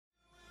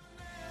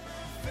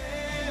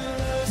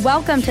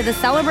Welcome to the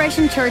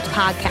Celebration Church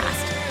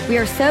podcast. We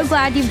are so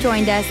glad you've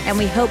joined us, and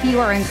we hope you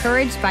are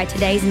encouraged by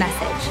today's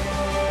message.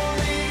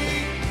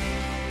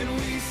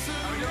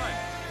 How we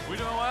doing? We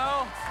doing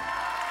well?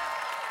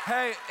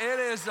 Hey,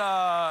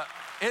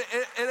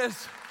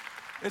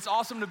 it's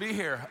awesome to be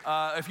here.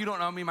 If you don't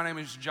know me, my name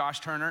is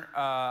Josh Turner.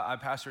 I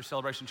pastor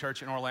Celebration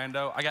Church in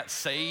Orlando. I got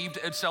saved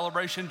at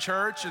Celebration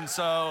Church, and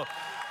so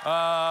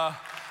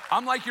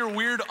I'm like your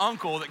weird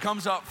uncle that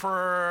comes up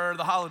for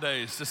the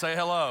holidays to say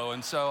hello.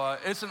 And so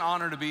it's an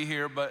honor to be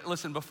here. But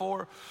listen,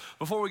 before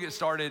we get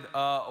started,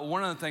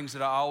 one of the things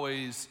that I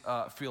always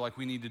feel like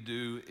we need to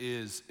do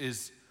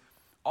is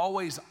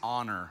always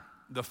honor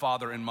the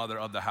father and mother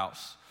of the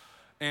house.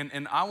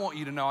 And I want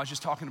you to know, I was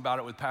just talking about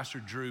it with Pastor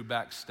Drew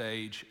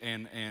backstage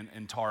and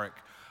Tarek.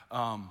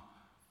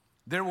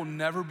 There will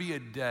never be a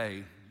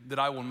day that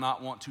I will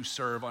not want to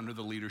serve under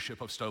the leadership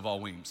of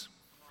Stovall Weems.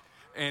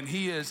 And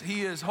he is,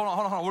 hold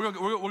on. We're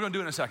gonna do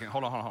it in a second.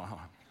 Hold on.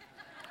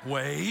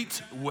 Wait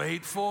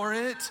for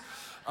it.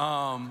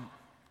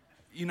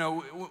 You know,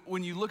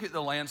 when you look at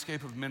the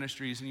landscape of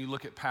ministries and you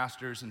look at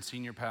pastors and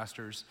senior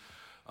pastors,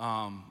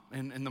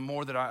 and the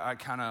more that I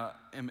kind of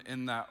am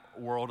in that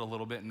world a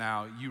little bit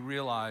now, you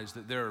realize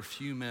that there are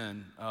few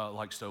men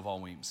like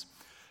Stovall Weems,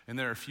 and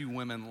there are few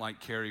women like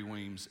Carrie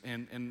Weems.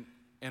 And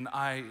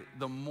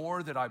the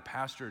more that I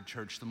pastor a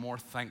church, the more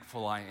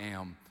thankful I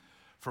am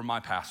for my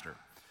pastor.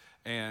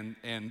 And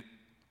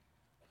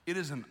it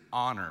is an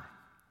honor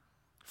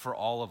for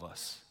all of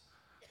us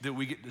that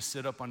we get to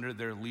sit up under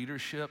their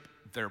leadership,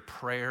 their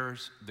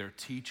prayers, their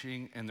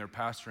teaching, and their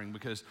pastoring,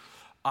 because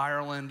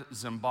Ireland,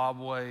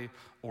 Zimbabwe,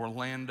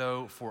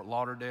 Orlando, Fort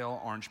Lauderdale,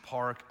 Orange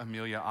Park,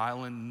 Amelia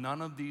Island,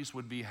 none of these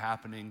would be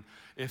happening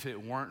if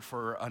it weren't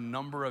for a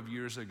number of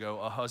years ago,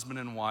 a husband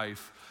and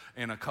wife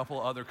and a couple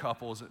other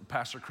couples,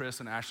 Pastor Chris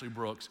and Ashley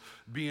Brooks,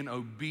 being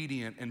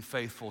obedient and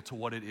faithful to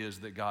what it is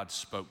that God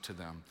spoke to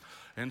them.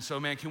 And so,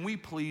 man, can we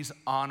please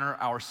honor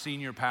our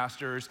senior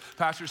pastors,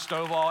 Pastor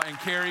Stovall and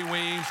Carrie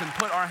Weems, and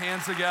put our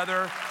hands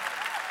together?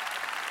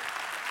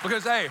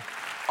 Because, hey,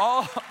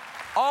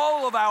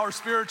 all of our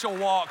spiritual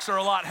walks are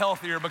a lot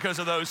healthier because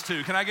of those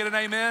two. Can I get an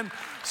amen?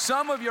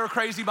 Some of your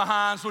crazy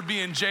behinds would be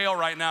in jail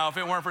right now if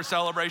it weren't for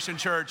Celebration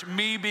Church,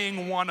 me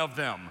being one of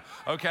them,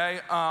 okay?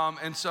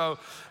 And so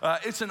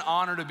it's an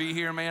honor to be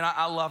here, man.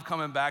 I love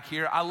coming back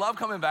here. I love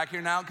coming back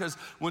here now because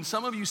when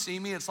some of you see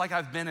me, it's like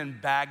I've been in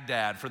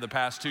Baghdad for the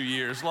past 2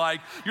 years.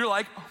 Like, you're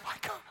like, oh my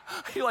God.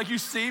 You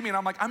see me and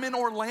I'm like, I'm in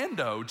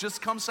Orlando, just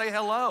come say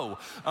hello.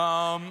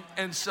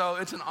 And so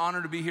it's an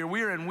honor to be here.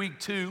 We are in week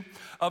 2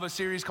 of a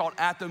series called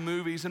At the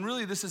Movies, and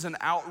really this is an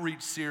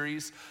outreach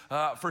series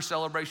for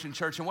Celebration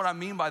Church. And what I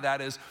mean by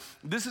that is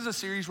this is a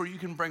series where you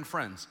can bring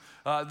friends.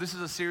 This is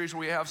a series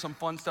where we have some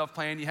fun stuff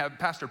planned. You have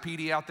Pastor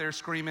Petey out there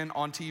screaming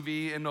on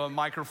TV into a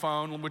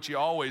microphone, which he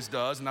always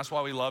does, and that's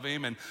why we love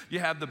him. And you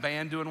have the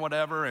band doing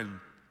whatever,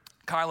 and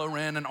Kylo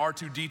Ren and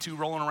R2-D2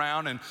 rolling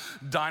around and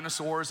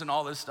dinosaurs and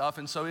all this stuff.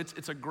 And so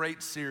it's a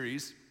great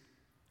series.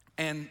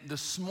 And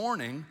this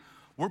morning,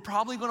 we're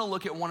probably gonna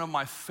look at one of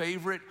my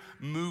favorite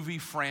movie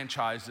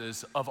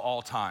franchises of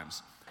all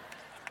times.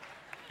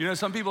 You know,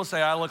 some people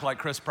say I look like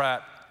Chris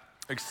Pratt,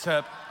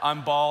 except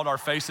I'm bald, our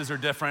faces are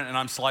different, and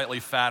I'm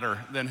slightly fatter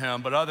than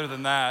him. But other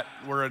than that,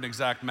 we're an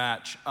exact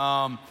match.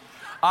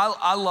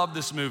 I love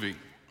this movie.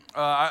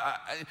 I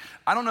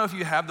don't know if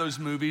you have those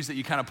movies that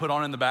you kind of put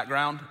on in the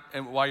background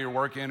while you're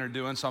working or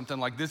doing something.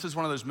 Like, this is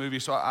one of those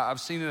movies, so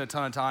I've seen it a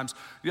ton of times.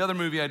 The other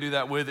movie I do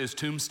that with is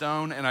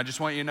Tombstone, and I just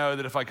want you to know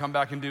that if I come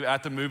back and do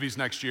At the Movies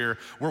next year,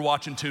 we're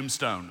watching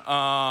Tombstone.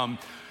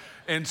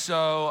 And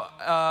so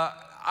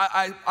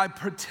I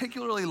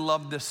particularly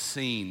love this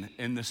scene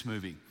in this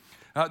movie.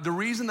 The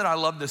reason that I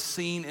love this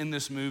scene in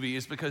this movie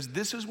is because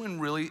this is when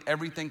really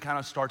everything kind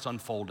of starts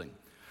unfolding.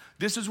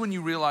 This is when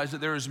you realize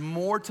that there is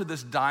more to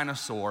this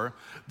dinosaur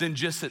than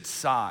just its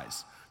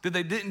size. That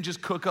they didn't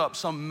just cook up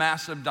some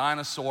massive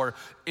dinosaur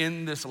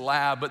in this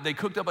lab, but they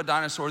cooked up a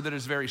dinosaur that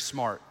is very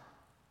smart.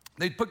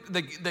 They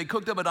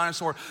cooked up a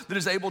dinosaur that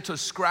is able to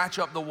scratch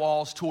up the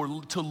walls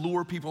to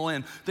lure people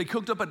in. They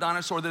cooked up a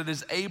dinosaur that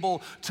is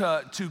able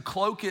to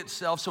cloak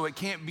itself so it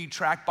can't be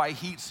tracked by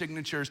heat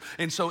signatures.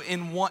 And so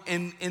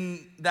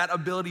in that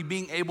ability,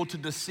 being able to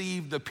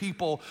deceive the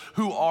people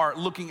who are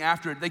looking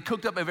after it, they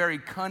cooked up a very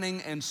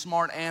cunning and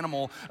smart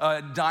animal,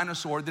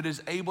 dinosaur, that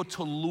is able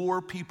to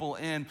lure people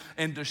in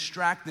and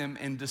distract them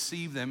and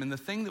deceive them. And the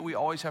thing that we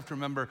always have to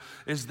remember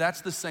is that's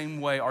the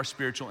same way our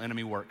spiritual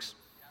enemy works.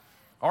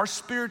 Our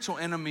spiritual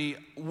enemy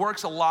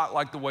works a lot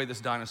like the way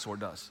this dinosaur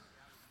does.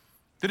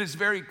 That it's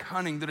very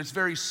cunning, that it's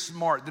very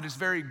smart, that it's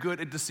very good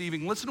at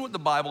deceiving. Listen to what the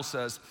Bible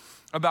says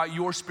about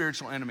your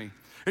spiritual enemy.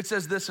 It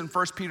says this in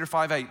 1 Peter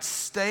 5:8,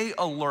 stay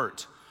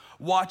alert.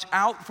 Watch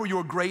out for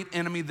your great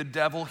enemy, the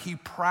devil. He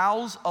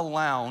prowls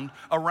around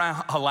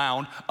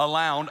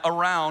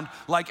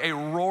like a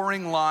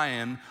roaring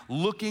lion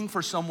looking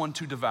for someone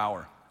to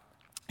devour.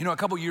 You know, a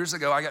couple years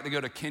ago, I got to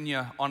go to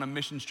Kenya on a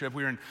missions trip.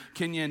 We were in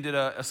Kenya and did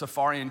a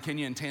safari in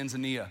Kenya and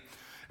Tanzania.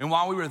 And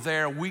while we were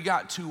there, we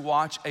got to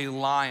watch a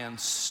lion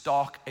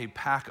stalk a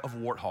pack of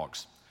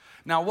warthogs.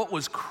 Now, what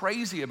was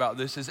crazy about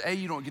this is,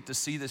 you don't get to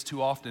see this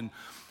too often,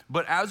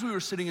 but as we were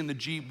sitting in the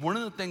Jeep, one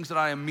of the things that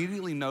I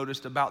immediately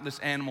noticed about this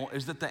animal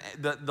is that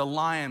the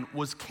lion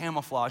was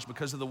camouflaged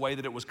because of the way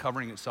that it was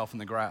covering itself in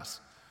the grass.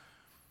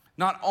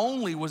 Not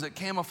only was it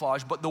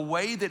camouflaged, but the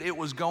way that it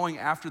was going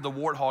after the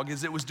warthog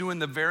is it was doing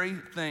the very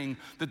thing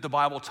that the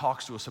Bible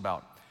talks to us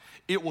about.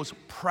 It was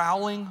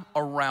prowling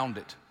around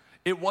it.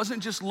 It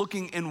wasn't just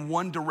looking in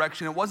one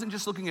direction. It wasn't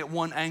just looking at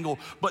one angle,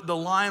 but the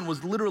lion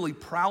was literally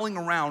prowling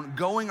around,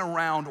 going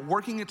around,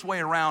 working its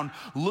way around,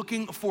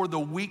 looking for the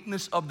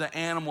weakness of the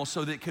animal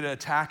so that it could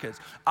attack it.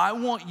 I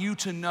want you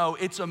to know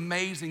it's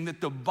amazing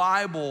that the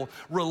Bible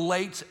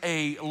relates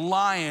a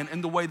lion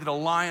in the way that a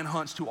lion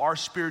hunts to our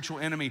spiritual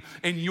enemy.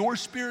 And your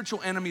spiritual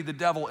enemy, the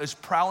devil, is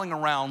prowling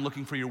around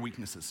looking for your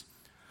weaknesses.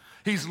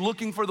 He's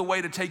looking for the way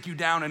to take you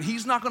down, and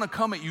he's not gonna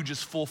come at you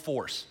just full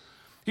force.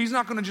 He's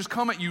not gonna just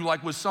come at you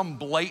like with some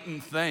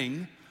blatant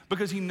thing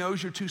because he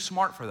knows you're too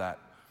smart for that.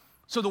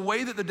 So the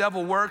way that the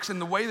devil works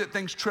and the way that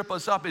things trip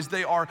us up is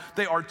they are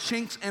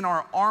chinks in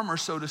our armor,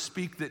 so to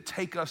speak, that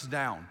take us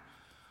down.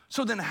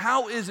 So then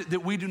how is it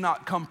that we do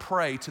not come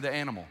prey to the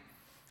animal?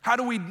 How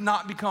do we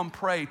not become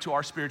prey to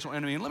our spiritual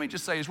enemy? And let me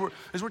just say, as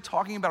we're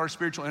talking about our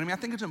spiritual enemy, I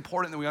think it's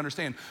important that we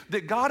understand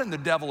that God and the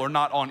devil are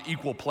not on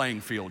equal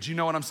playing fields. You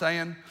know what I'm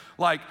saying?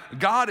 Like,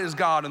 God is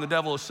God and the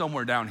devil is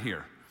somewhere down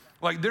here.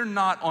 Like, they're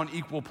not on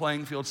equal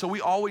playing field. So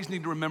we always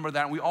need to remember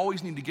that, and we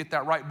always need to get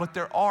that right. But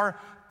there are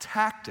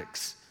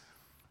tactics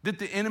that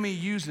the enemy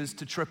uses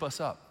to trip us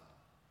up.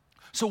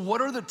 So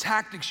what are the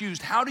tactics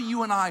used? How do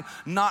you and I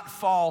not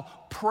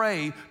fall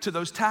prey to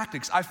those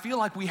tactics? I feel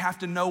like we have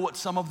to know what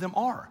some of them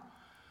are.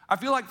 I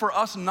feel like for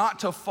us not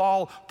to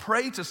fall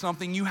prey to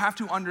something, you have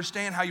to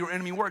understand how your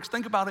enemy works.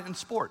 Think about it in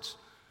sports.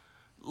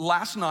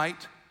 Last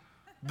night,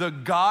 the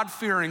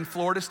God-fearing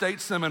Florida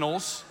State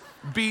Seminoles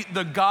beat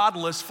the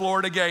godless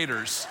Florida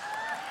Gators.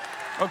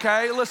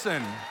 Okay,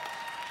 listen.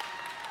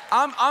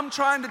 I'm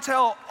trying to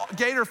tell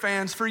Gator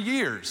fans for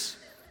years,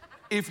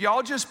 if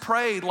y'all just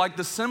prayed like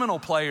the Seminole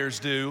players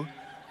do,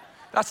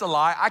 that's a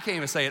lie. I can't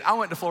even say it. I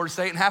went to Florida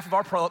State and half of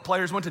our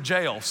players went to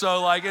jail.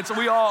 So like,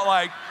 we all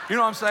like, you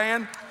know what I'm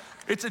saying?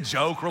 It's a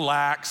joke,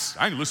 relax.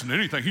 I ain't listening to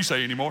anything he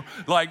say anymore.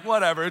 Like,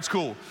 whatever, it's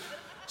cool.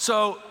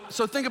 So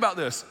think about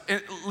this,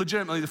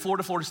 legitimately, the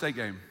Florida State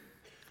game.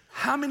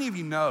 How many of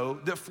you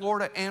know that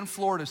Florida and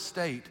Florida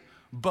State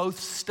both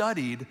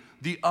studied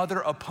the other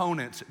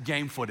opponent's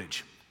game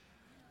footage?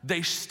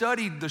 They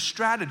studied the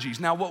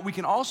strategies. Now, what we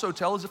can also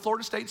tell is that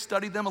Florida State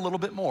studied them a little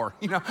bit more.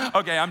 You know,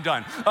 okay, I'm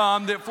done.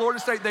 That Florida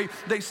State,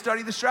 they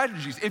study the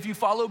strategies. If you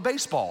follow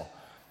baseball,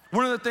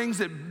 one of the things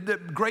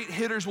that great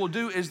hitters will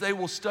do is they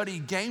will study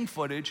game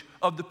footage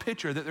of the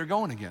pitcher that they're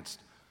going against.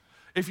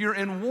 If you're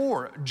in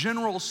war,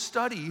 generals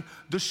study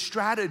the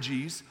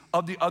strategies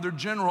of the other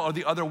general or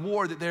the other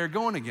war that they're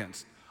going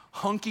against.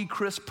 Hunky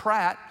Chris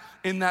Pratt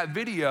in that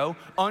video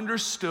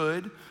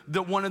understood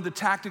that one of the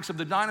tactics of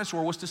the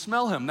dinosaur was to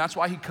smell him. That's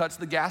why he cuts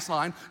the gas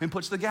line and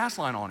puts the gas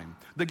line on him.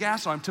 The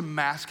gas line to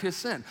mask his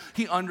scent.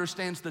 He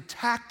understands the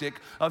tactic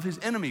of his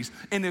enemies.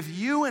 And if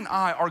you and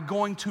I are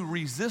going to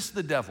resist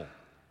the devil,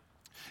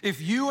 if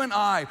you and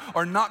I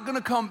are not gonna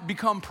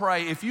become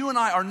prey, if you and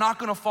I are not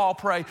gonna fall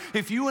prey,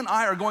 if you and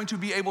I are going to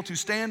be able to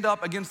stand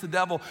up against the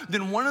devil,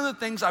 then one of the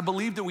things I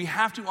believe that we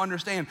have to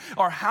understand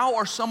are how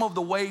are some of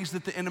the ways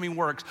that the enemy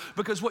works.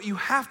 Because what you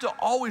have to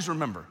always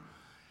remember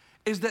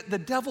is that the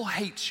devil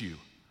hates you.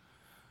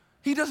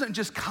 He doesn't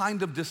just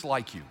kind of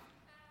dislike you.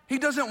 He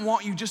doesn't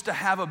want you just to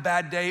have a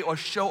bad day or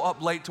show up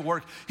late to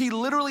work. He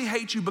literally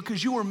hates you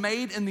because you were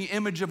made in the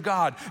image of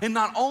God. And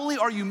not only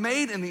are you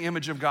made in the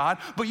image of God,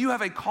 but you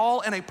have a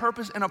call and a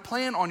purpose and a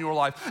plan on your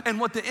life. And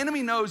what the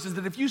enemy knows is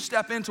that if you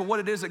step into what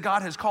it is that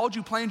God has called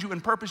you, planned you,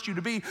 and purposed you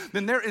to be,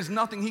 then there is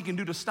nothing he can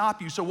do to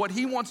stop you. So what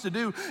he wants to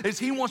do is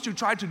he wants to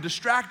try to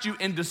distract you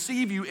and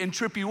deceive you and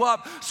trip you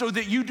up so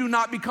that you do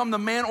not become the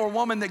man or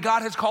woman that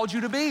God has called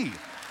you to be.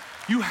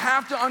 You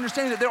have to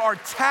understand that there are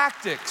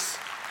tactics.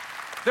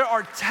 There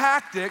are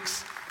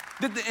tactics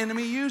that the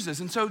enemy uses.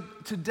 And so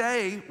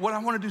today, what I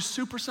want to do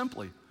super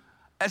simply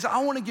is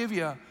I want to give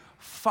you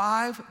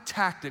 5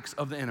 tactics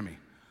of the enemy.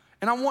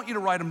 And I want you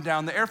to write them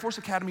down. The Air Force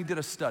Academy did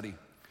a study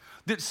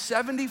that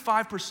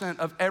 95%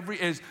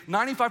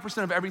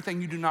 of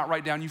everything you do not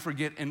write down, you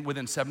forget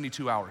within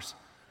 72 hours.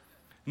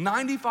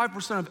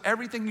 95% of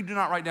everything you do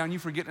not write down, you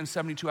forget in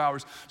 72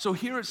 hours. So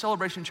here at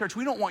Celebration Church,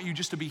 we don't want you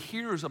just to be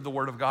hearers of the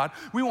Word of God.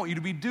 We want you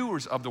to be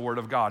doers of the Word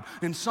of God.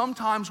 And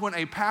sometimes when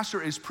a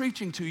pastor is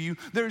preaching to you,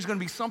 there's going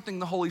to be something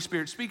the Holy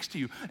Spirit speaks to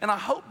you. And I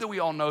hope that we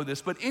all know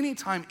this, but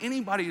anytime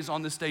anybody is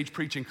on this stage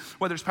preaching,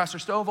 whether it's Pastor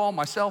Stovall,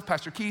 myself,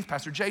 Pastor Keith,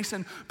 Pastor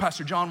Jason,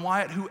 Pastor John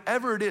Wyatt,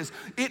 whoever it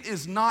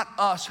is not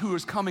us who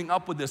is coming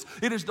up with this.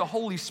 It is the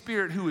Holy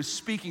Spirit who is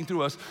speaking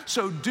through us.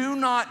 So do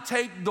not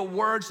take the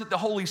words that the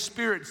Holy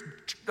Spirit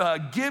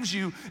gives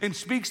you and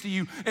speaks to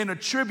you and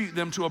attribute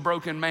them to a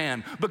broken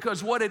man.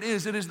 Because what it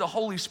is the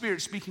Holy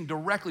Spirit speaking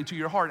directly to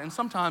your heart. And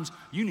sometimes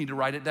you need to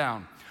write it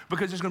down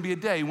because there's going to be a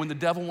day when the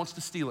devil wants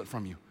to steal it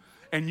from you.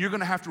 And you're going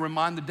to have to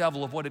remind the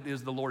devil of what it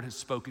is the Lord has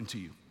spoken to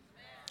you.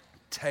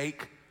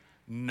 Take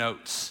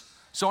notes.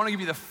 So I want to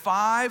give you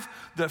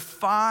the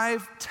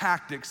five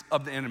tactics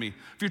of the enemy.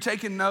 If you're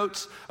taking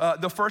notes,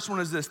 the first one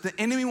is this. The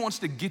enemy wants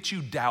to get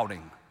you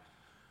doubting.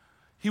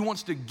 He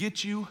wants to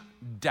get you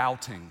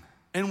doubting.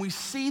 And we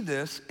see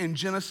this in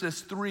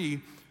Genesis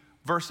 3,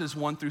 verses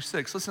 1 through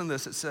 6. Listen to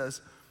this. It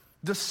says,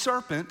 the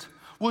serpent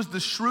was the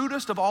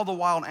shrewdest of all the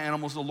wild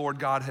animals the Lord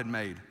God had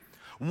made.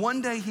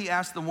 One day he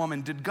asked the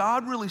woman, did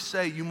God really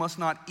say you must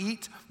not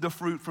eat the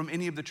fruit from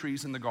any of the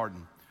trees in the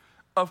garden?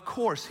 Of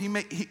course we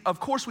may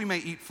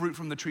eat fruit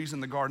from the trees in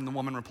the garden, the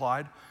woman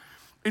replied.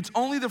 It's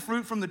only the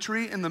fruit from the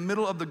tree in the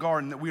middle of the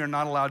garden that we are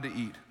not allowed to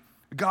eat.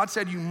 God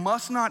said you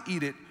must not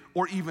eat it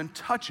or even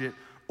touch it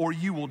or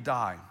you will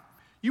die.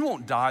 You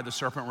won't die, the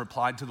serpent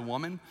replied to the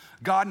woman.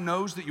 God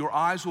knows that your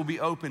eyes will be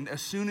opened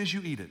as soon as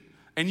you eat it,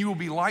 and you will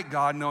be like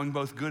God, knowing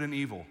both good and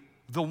evil.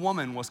 The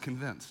woman was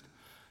convinced.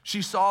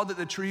 She saw that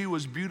the tree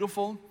was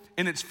beautiful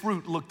and its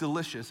fruit looked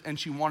delicious, and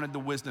she wanted the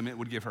wisdom it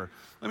would give her.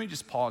 Let me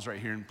just pause right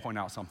here and point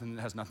out something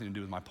that has nothing to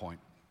do with my point.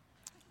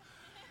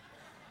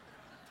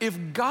 If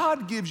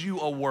God gives you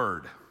a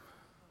word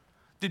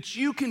that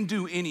you can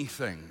do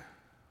anything,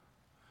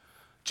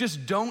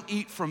 just don't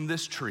eat from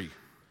this tree.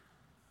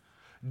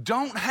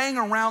 Don't hang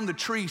around the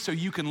tree so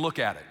you can look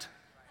at it.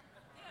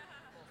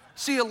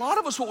 See, a lot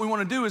of us, what we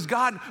want to do is,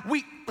 God,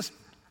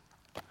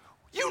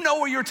 you know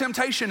where your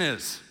temptation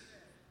is.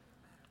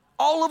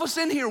 All of us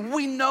in here,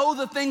 we know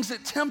the things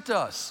that tempt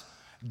us.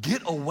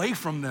 Get away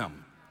from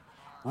them.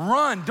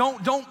 Run,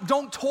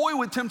 don't toy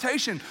with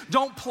temptation.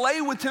 Don't play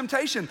with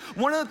temptation.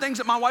 One of the things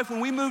that my wife, when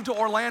we moved to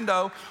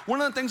Orlando, we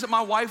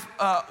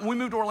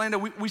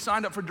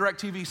signed up for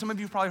DirecTV. Some of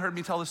you have probably heard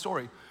me tell this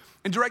story.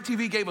 And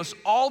DirecTV gave us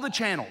all the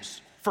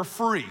channels for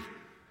free.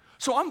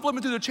 So I'm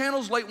flipping through the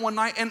channels late one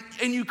night,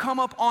 and you come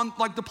up on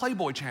like the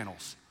Playboy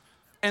channels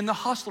and the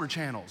Hustler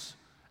channels.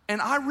 And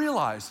I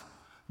realized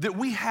that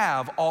we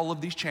have all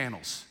of these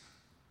channels.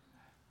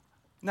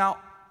 Now,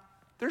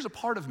 there's a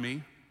part of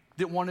me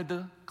that wanted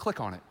to click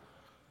on it.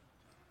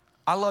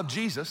 I love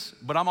Jesus,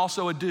 but I'm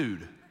also a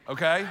dude,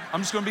 okay?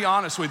 I'm just gonna be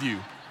honest with you.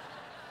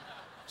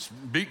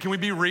 Can we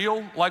be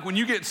real? Like when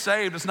you get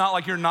saved, it's not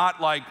like you're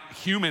not like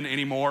human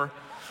anymore.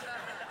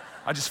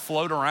 I just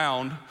float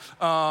around.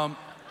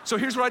 So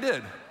here's what I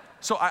did.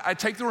 So I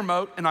take the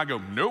remote and I go,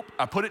 nope.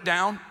 I put it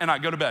down and I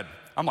go to bed.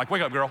 I'm like,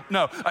 wake up, girl.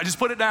 No, I just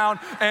put it down.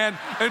 And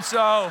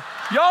so,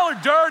 y'all are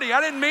dirty.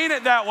 I didn't mean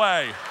it that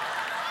way.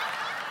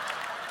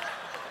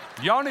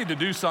 Y'all need to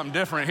do something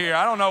different here.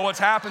 I don't know what's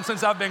happened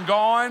since I've been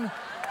gone.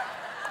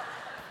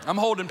 I'm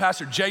holding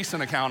Pastor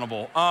Jason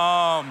accountable.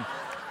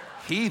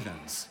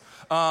 Heathens.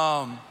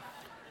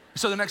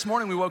 So the next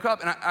morning we woke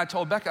up and I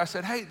told Becca, I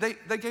said, hey,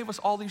 they gave us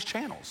all these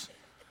channels.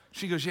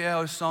 She goes, yeah,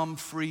 it was some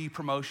free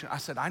promotion. I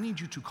said, I need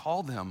you to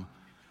call them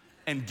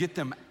and get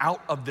them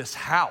out of this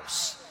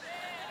house.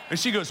 And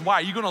she goes, why,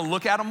 are you gonna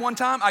look at them one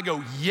time? I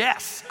go,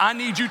 yes, I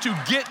need you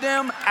to get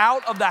them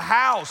out of the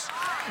house.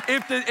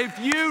 If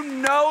you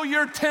know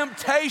your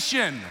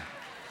temptation,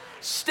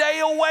 stay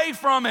away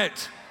from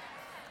it.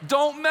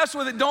 Don't mess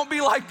with it. Don't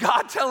be like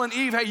God telling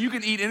Eve, hey, you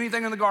can eat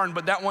anything in the garden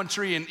but that one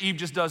tree, and Eve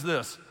just does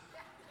this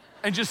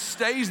and just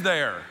stays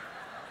there.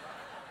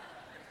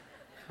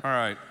 All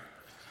right.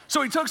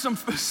 So she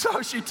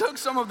took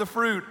some of the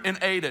fruit and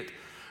ate it.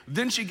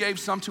 Then she gave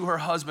some to her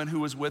husband who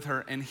was with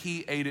her, and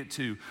he ate it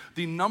too.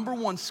 The number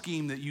one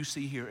scheme that you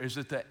see here is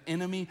that the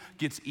enemy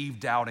gets Eve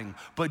doubting,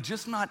 but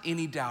just not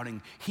any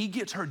doubting. He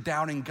gets her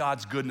doubting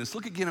God's goodness.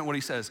 Look again at what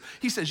he says.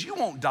 He says, you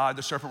won't die,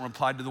 the serpent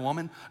replied to the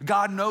woman.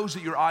 God knows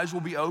that your eyes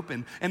will be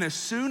open, and as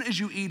soon as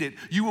you eat it,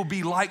 you will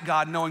be like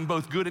God, knowing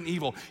both good and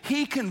evil.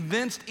 He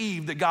convinced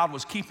Eve that God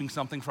was keeping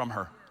something from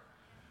her.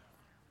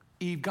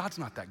 Eve, God's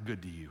not that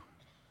good to you.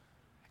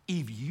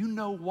 Eve, you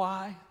know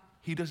why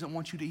he doesn't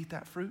want you to eat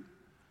that fruit?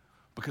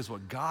 Because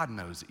what God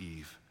knows,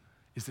 Eve,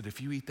 is that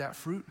if you eat that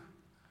fruit,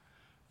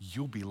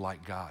 you'll be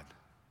like God.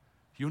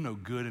 You'll know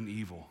good and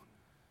evil.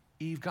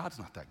 Eve, God's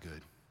not that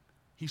good.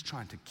 He's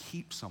trying to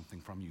keep something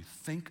from you.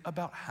 Think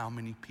about how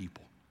many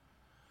people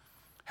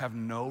have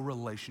no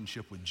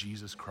relationship with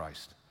Jesus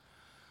Christ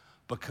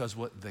because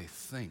what they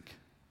think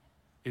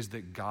is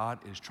that God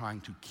is trying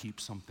to keep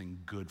something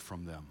good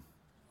from them.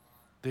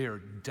 They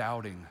are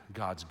doubting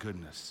God's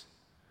goodness.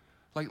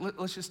 Like,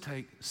 let's just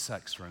take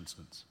sex, for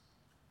instance.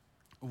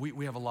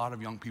 We have a lot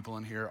of young people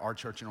in here. Our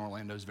church in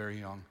Orlando is very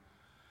young.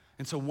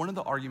 And so one of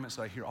the arguments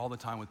that I hear all the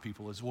time with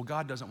people is, well,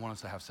 God doesn't want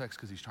us to have sex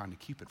because he's trying to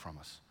keep it from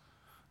us.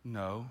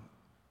 No,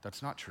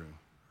 that's not true.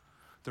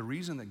 The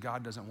reason that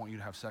God doesn't want you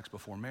to have sex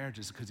before marriage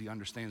is because he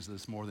understands that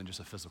it's more than just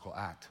a physical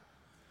act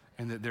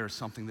and that there is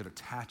something that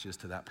attaches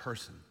to that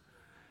person.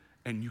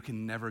 And you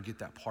can never get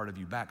that part of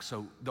you back.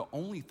 So the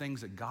only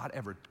things that God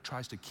ever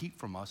tries to keep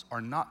from us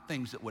are not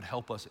things that would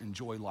help us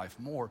enjoy life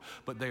more,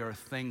 but they are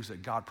things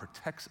that God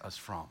protects us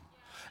from.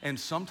 And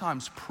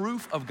sometimes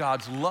proof of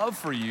God's love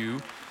for you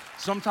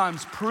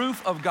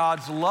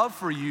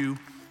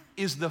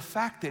is the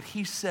fact that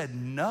he said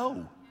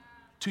no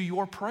to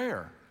your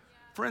prayer.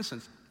 For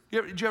instance,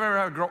 did you ever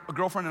have a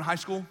girlfriend in high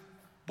school,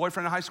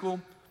 boyfriend in high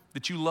school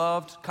that you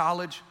loved,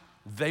 college?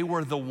 They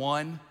were the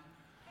one.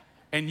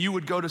 and you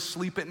would go to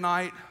sleep at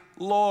night,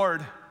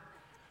 Lord,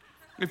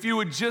 if you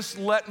would just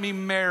let me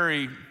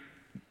marry,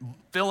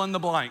 fill in the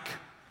blank.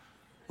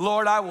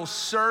 Lord, I will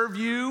serve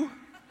you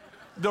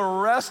the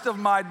rest of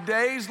my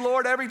days.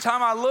 Lord, every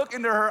time I look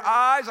into her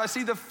eyes, I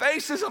see the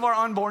faces of our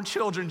unborn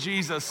children,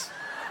 Jesus.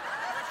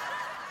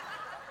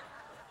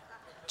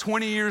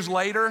 20 years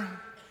later,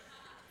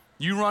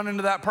 you run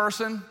into that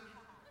person.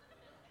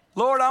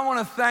 Lord, I want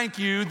to thank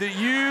you that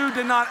you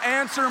did not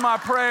answer my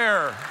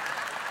prayer.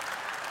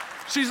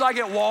 She's like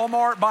at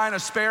Walmart buying a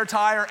spare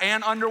tire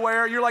and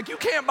underwear. You're like, you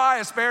can't buy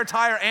a spare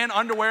tire and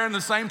underwear in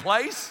the same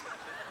place.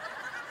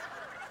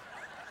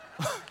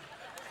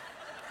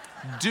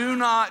 Do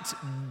not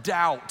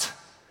doubt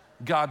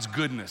God's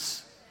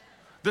goodness.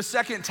 The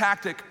second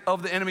tactic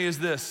of the enemy is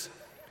this.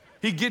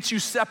 He gets you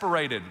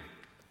separated.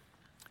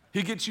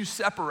 He gets you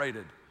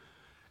separated.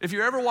 If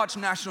you ever watch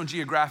National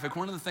Geographic,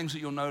 one of the things that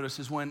you'll notice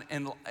is when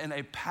in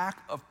a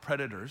pack of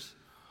predators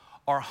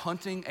are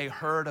hunting a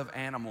herd of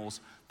animals,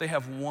 they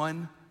have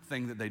one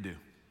thing that they do.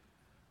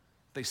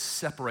 They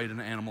separate an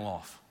animal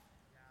off.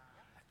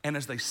 And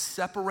as they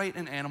separate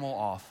an animal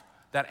off,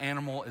 that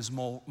animal is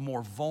more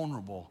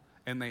vulnerable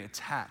and they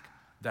attack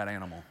that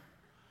animal.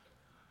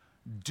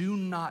 Do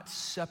not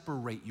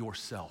separate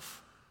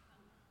yourself.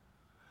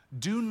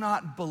 Do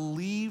not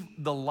believe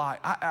the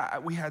lie.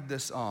 We had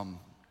this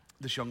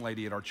young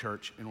lady at our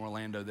church in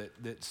Orlando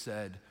that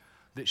said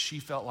that she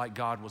felt like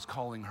God was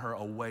calling her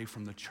away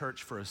from the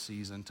church for a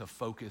season to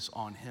focus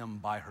on him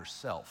by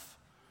herself.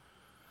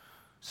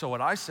 So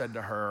what I said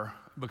to her,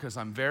 because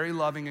I'm very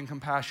loving and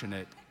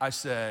compassionate, I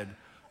said,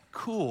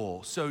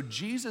 cool, so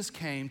Jesus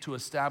came to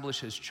establish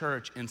his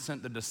church and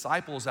sent the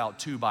disciples out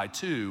 2 by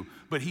 2,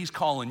 but he's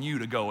calling you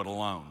to go it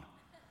alone.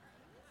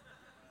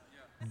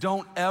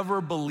 Don't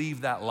ever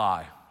believe that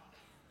lie.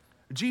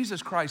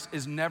 Jesus Christ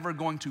is never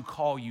going to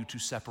call you to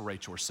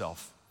separate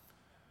yourself.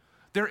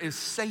 There is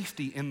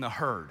safety in the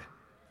herd.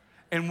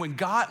 And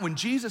when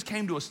Jesus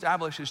came to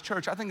establish his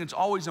church, I think it's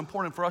always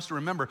important for us to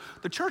remember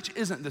the church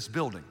isn't this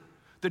building.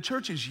 The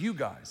church is you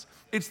guys.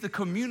 It's the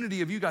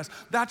community of you guys.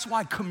 That's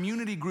why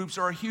community groups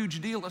are a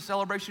huge deal at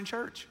Celebration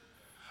Church.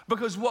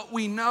 Because what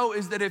we know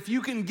is that if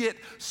you can get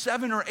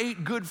 7 or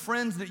 8 good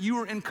friends that you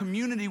are in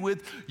community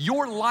with,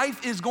 your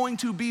life is going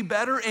to be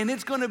better and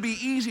it's going to be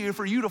easier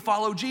for you to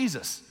follow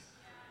Jesus.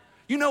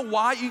 You know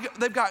why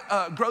they've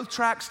got Growth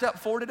Track Step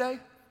 4 today?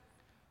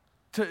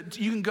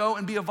 You can go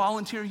and be a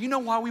volunteer. You know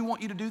why we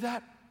want you to do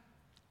that?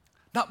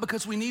 Not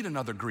because we need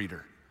another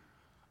greeter.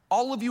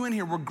 All of you in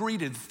here were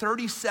greeted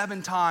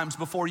 37 times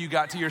before you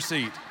got to your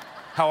seat.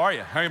 How are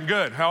you? I'm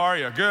good. How are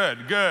you? Good.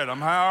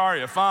 How are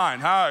you? Fine.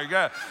 How are you?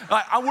 Good.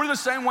 We're the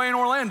same way in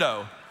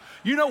Orlando.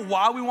 You know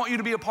why we want you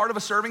to be a part of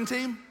a serving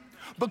team?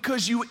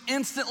 Because you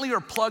instantly are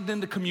plugged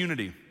into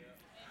community.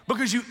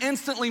 Because you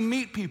instantly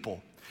meet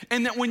people.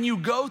 And that when you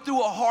go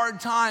through a hard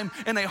time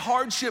and a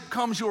hardship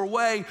comes your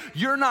way,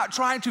 you're not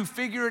trying to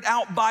figure it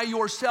out by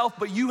yourself,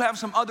 but you have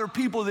some other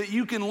people that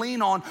you can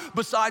lean on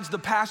besides the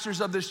pastors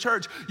of this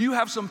church. You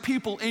have some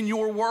people in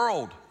your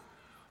world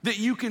that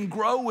you can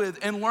grow with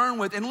and learn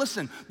with. And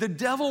listen, the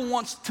devil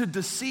wants to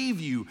deceive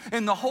you.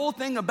 And the whole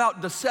thing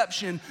about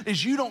deception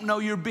is you don't know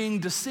you're being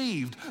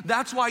deceived.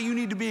 That's why you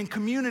need to be in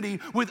community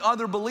with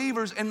other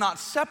believers and not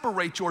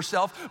separate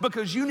yourself,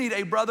 because you need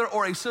a brother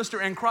or a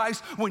sister in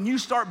Christ when you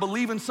start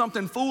believing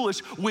something foolish,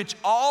 which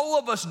all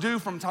of us do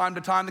from time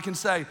to time, that can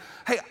say,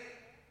 hey,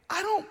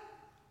 I don't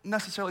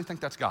necessarily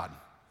think that's God.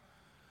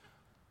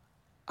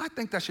 I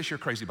think that's just your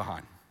crazy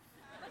behind.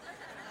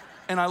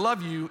 And I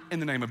love you in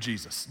the name of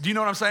Jesus. Do you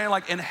know what I'm saying?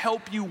 And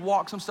help you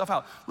walk some stuff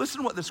out. Listen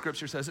to what the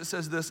scripture says. It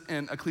says this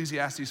in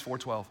Ecclesiastes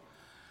 4:12.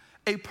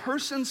 A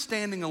person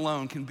standing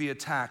alone can be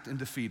attacked and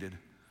defeated,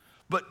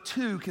 but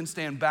 2 can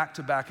stand back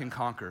to back and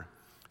conquer.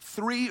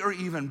 3 are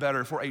even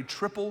better, for a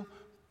triple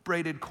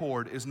braided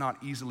cord is not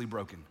easily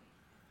broken.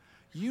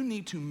 You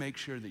need to make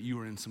sure that you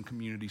are in some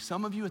community.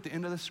 Some of you at the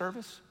end of the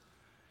service,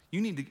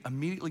 you need to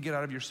immediately get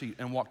out of your seat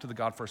and walk to the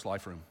God First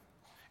Life room.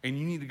 And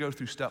you need to go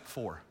through step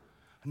 4.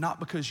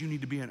 Not because you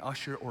need to be an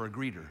usher or a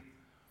greeter,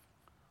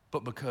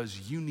 but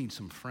because you need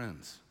some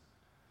friends.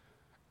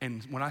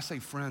 And when I say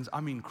friends, I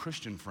mean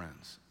Christian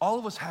friends. All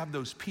of us have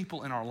those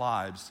people in our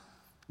lives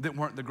that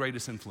weren't the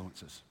greatest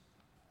influences.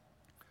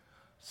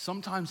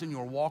 Sometimes in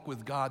your walk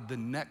with God, the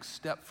next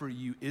step for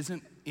you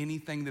isn't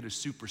anything that is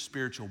super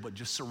spiritual, but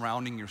just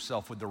surrounding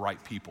yourself with the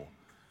right people.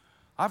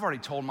 I've already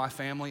told my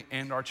family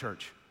and our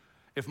church,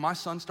 if my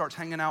son starts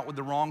hanging out with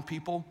the wrong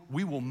people,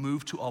 we will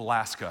move to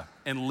Alaska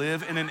and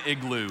live in an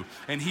igloo,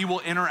 and he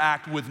will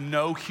interact with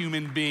no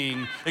human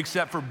being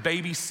except for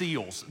baby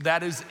seals.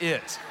 That is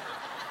it.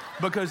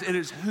 Because it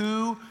is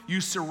who you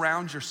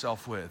surround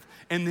yourself with.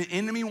 And the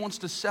enemy wants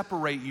to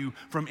separate you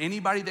from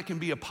anybody that can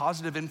be a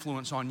positive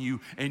influence on you,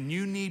 and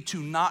you need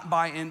to not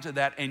buy into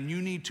that, and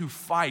you need to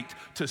fight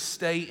to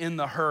stay in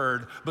the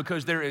herd,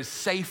 because there is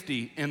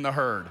safety in the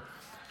herd.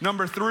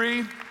 Number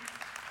 3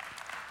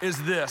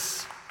 is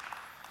this.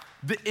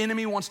 The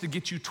enemy wants to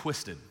get you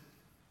twisted.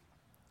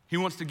 He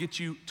wants to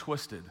get you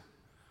twisted.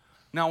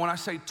 Now, when I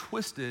say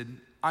twisted,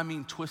 I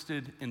mean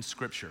twisted in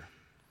Scripture.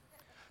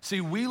 See,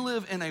 we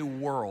live in a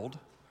world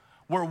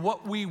where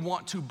what we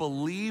want to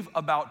believe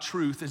about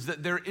truth is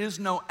that there is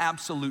no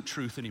absolute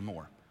truth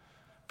anymore.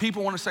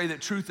 People want to say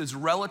that truth is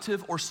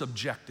relative or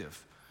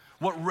subjective.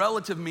 What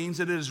relative means,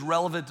 it is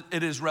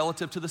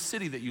relative to the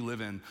city that you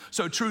live in.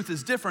 So truth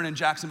is different in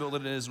Jacksonville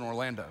than it is in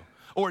Orlando.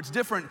 Or it's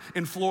different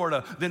in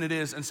Florida than it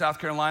is in South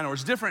Carolina, or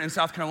it's different in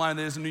South Carolina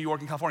than it is in New York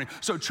and California.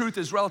 So truth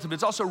is relative.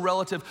 It's also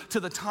relative to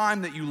the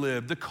time that you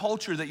live, the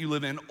culture that you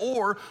live in,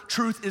 or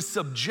truth is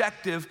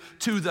subjective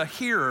to the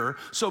hearer.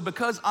 So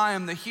because I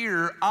am the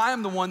hearer, I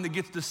am the one that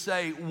gets to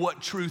say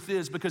what truth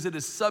is because it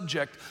is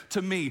subject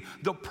to me.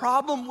 The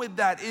problem with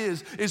that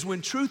is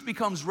when truth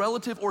becomes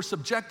relative or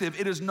subjective,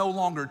 it is no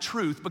longer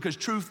truth because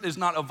truth is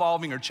not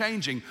evolving or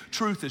changing.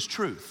 Truth is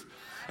truth.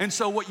 And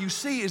so what you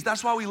see is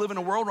that's why we live in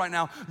a world right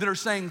now that are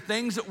saying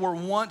things that were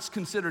once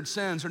considered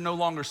sins are no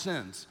longer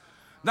sins.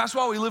 That's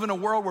why we live in a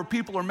world where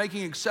people are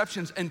making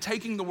exceptions and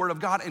taking the word of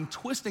God and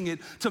twisting it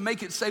to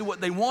make it say what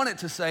they want it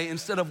to say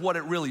instead of what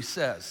it really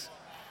says.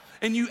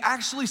 And you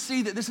actually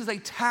see that this is a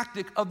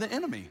tactic of the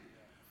enemy.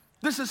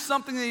 This is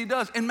something that he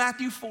does. In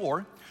Matthew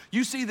 4,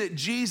 you see that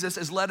Jesus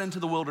is led into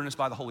the wilderness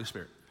by the Holy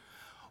Spirit.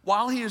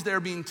 While he is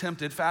there being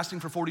tempted, fasting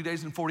for 40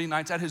 days and 40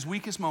 nights, at his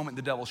weakest moment,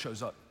 the devil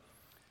shows up.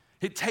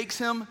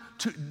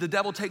 The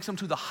devil takes him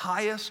to the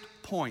highest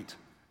point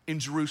in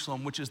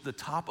Jerusalem, which is the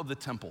top of the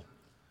temple.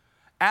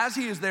 As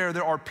he is there,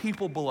 there are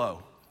people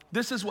below.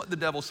 This is what the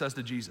devil says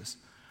to Jesus.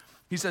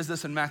 He says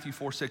this in Matthew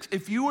 4:6.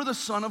 If you are the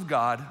Son of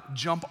God,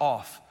 jump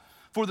off.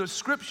 For the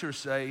scriptures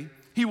say,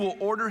 he will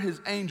order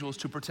his angels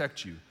to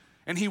protect you,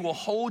 and he will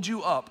hold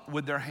you up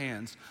with their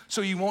hands,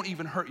 so you won't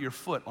even hurt your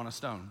foot on a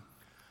stone.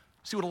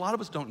 See, what a lot of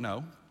us don't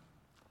know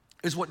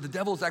is what the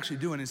devil is actually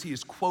doing is he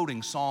is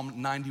quoting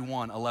Psalm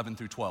 91, 11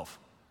 through 12.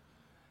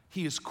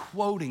 He is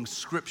quoting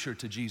scripture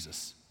to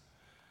Jesus.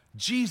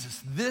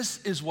 Jesus, this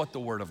is what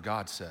the word of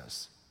God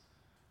says.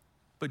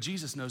 But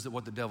Jesus knows that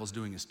what the devil's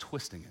doing is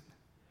twisting it.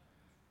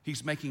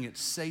 He's making it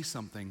say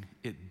something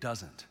it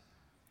doesn't.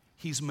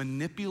 He's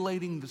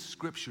manipulating the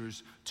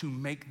scriptures to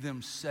make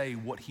them say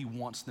what he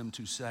wants them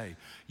to say.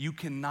 You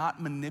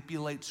cannot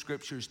manipulate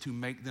scriptures to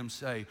make them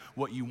say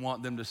what you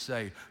want them to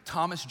say.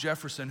 Thomas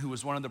Jefferson, who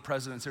was one of the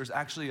presidents, there's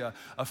actually a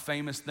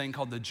famous thing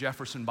called the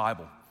Jefferson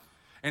Bible.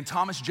 And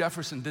Thomas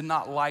Jefferson did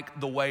not like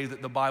the way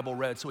that the Bible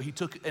read, so he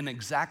took an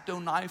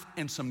X-Acto knife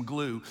and some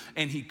glue,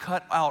 and he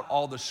cut out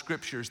all the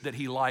scriptures that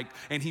he liked,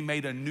 and he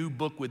made a new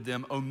book with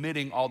them,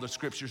 omitting all the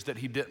scriptures that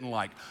he didn't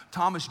like.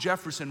 Thomas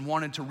Jefferson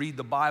wanted to read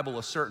the Bible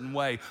a certain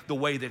way, the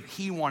way that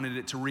he wanted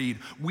it to read.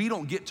 We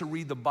don't get to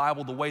read the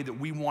Bible the way that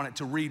we want it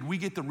to read. We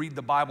get to read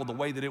the Bible the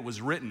way that it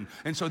was written.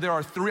 And so there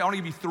are I want to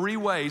give you 3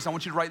 ways, I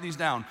want you to write these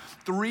down,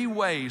 3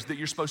 ways that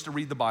you're supposed to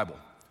read the Bible.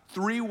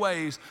 3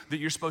 ways that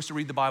you're supposed to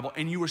read the Bible,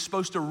 and you are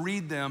supposed to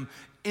read them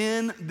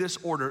in this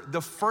order.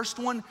 The first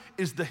one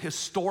is the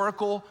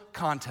historical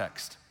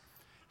context.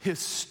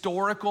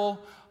 Historical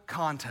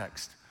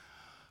context.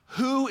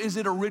 Who is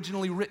it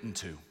originally written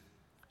to?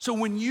 So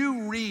when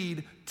you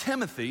read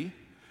Timothy,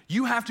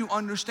 you have to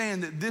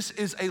understand that this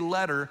is a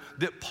letter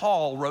that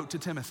Paul wrote to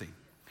Timothy.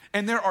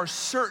 And there are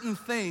certain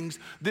things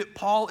that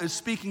Paul is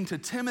speaking to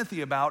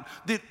Timothy about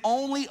that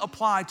only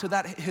apply to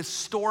that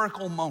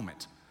historical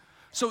moment.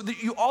 So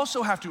that you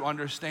also have to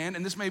understand,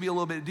 and this may be a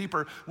little bit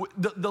deeper,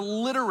 the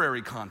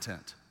literary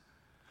content.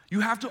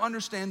 You have to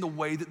understand the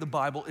way that the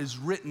Bible is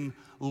written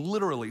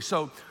literally.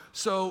 So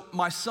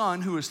my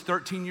son, who is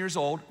 13 years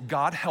old,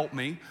 God help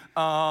me,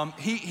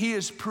 he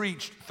has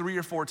preached 3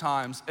 or 4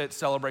 times at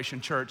Celebration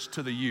Church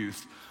to the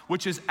youth,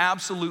 which is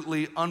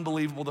absolutely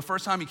unbelievable. The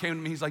first time he came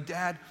to me, he's like,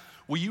 Dad,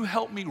 will you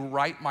help me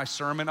write my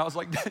sermon? I was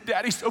like,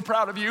 Daddy's so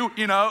proud of you,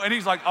 you know? And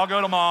he's like, I'll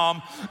go to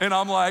Mom. And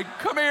I'm like,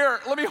 come here,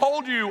 let me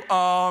hold you.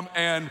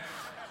 And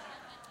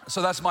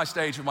so that's my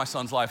stage of my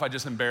son's life. I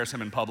just embarrass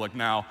him in public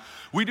now.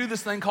 We do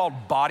this thing called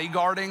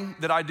bodyguarding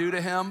that I do to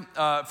him.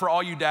 For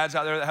all you dads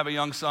out there that have a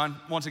young son,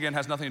 once again,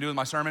 has nothing to do with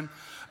my sermon.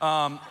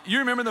 You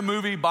remember the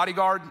movie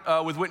Bodyguard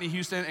with Whitney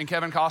Houston and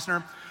Kevin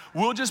Costner?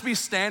 We'll just be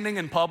standing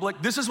in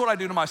public. This is what I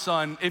do to my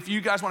son. If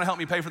you guys want to help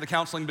me pay for the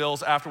counseling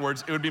bills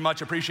afterwards, it would be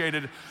much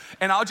appreciated.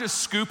 And I'll just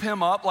scoop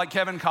him up like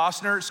Kevin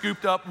Costner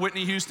scooped up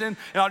Whitney Houston,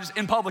 and I'll just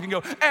in public and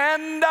go,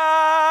 and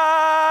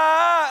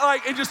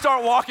just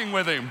start walking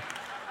with him.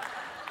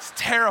 It's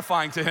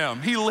terrifying to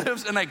him. He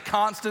lives in a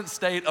constant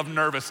state of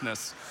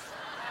nervousness.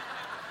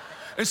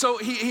 And so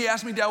he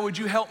asked me, Dad, would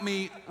you help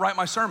me write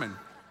my sermon?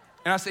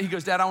 And he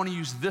goes, Dad, I want to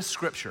use this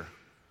scripture.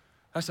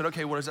 I said,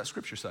 okay, what does that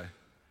scripture say?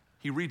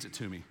 He reads it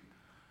to me.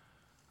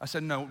 I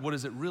said, no, what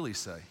does it really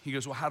say? He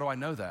goes, well, how do I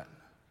know that?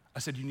 I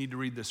said, you need to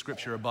read the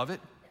scripture above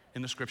it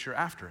and the scripture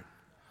after it.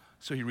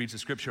 So he reads the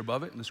scripture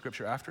above it and the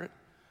scripture after it.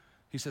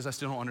 He says, I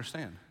still don't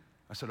understand.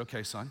 I said,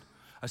 okay, son.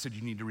 I said,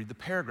 you need to read the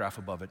paragraph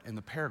above it and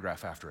the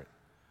paragraph after it.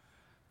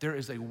 There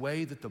is a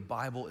way that the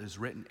Bible is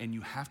written, and you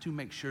have to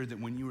make sure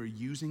that when you are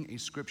using a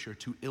scripture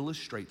to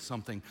illustrate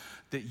something,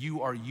 that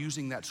you are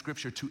using that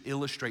scripture to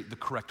illustrate the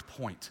correct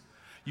point.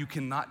 You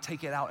cannot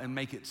take it out and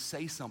make it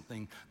say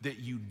something that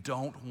you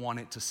don't want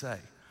it to say.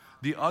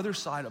 The other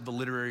side of the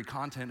literary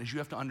content is you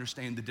have to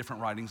understand the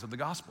different writings of the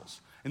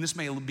Gospels. And this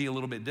may be a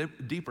little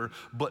bit deeper,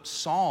 but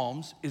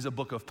Psalms is a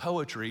book of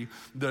poetry.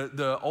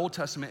 The Old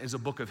Testament is a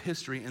book of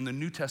history, and the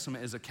New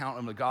Testament is an account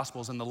of the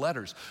Gospels and the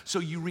letters. So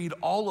you read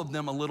all of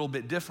them a little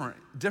bit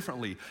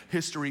differently,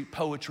 history,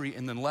 poetry,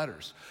 and then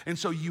letters. And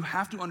so you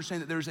have to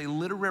understand that there's a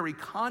literary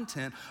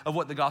content of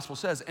what the Gospel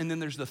says. And then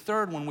there's the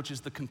third one, which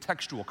is the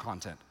contextual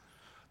content.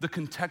 The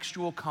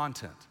contextual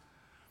content.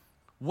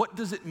 What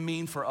does it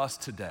mean for us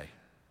today?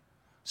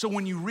 So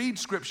when you read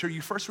Scripture,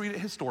 you first read it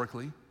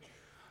historically.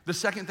 The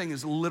second thing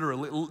is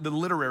literally the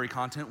literary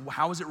content.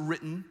 How is it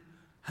written?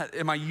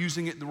 Am I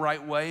using it the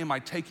right way? Am I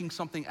taking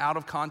something out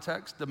of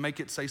context to make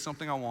it say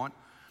something I want?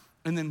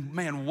 And then,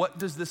 man, what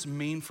does this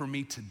mean for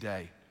me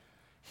today?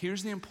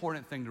 Here's the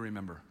important thing to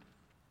remember.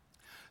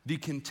 The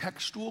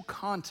contextual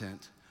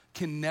content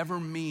can never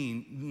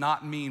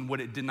not mean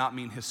what it did not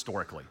mean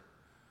historically.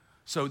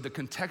 So the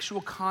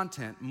contextual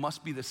content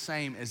must be the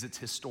same as its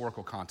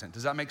historical content.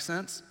 Does that make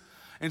sense?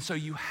 And so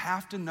you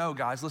have to know,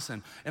 guys,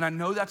 listen, and I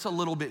know that's a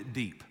little bit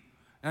deep.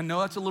 And I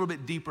know that's a little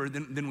bit deeper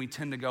than we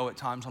tend to go at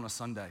times on a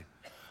Sunday.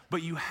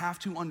 But you have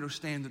to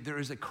understand that there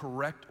is a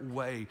correct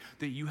way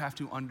that you have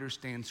to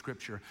understand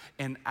Scripture.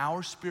 And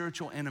our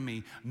spiritual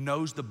enemy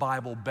knows the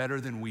Bible better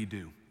than we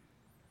do.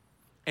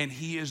 And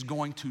he is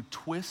going to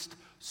twist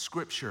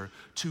Scripture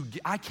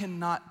I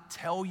cannot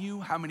tell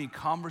you how many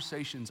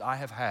conversations I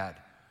have had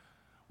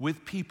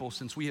with people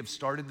since we have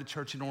started the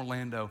church in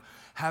Orlando,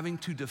 having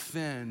to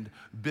defend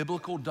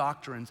biblical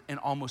doctrines, and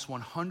almost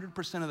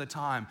 100% of the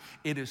time,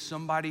 it is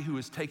somebody who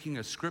is taking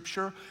a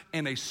scripture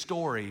and a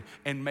story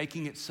and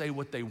making it say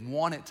what they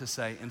want it to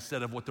say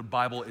instead of what the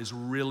Bible is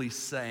really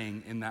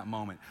saying in that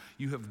moment.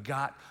 You have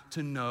got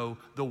to know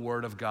the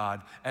Word of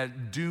God,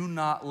 and do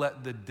not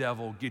let the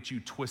devil get you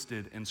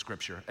twisted in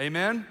Scripture.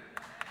 Amen?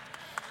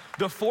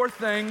 The fourth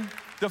thing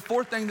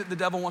that the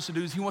devil wants to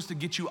do is he wants to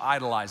get you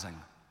idolizing.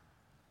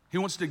 He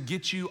wants to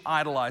get you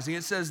idolizing.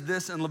 It says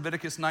this in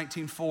Leviticus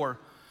 19:4,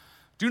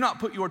 do not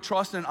put your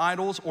trust in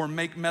idols or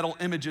make metal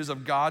images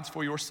of gods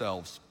for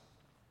yourselves.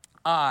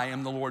 I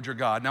am the Lord your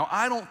God. Now,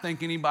 I don't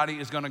think anybody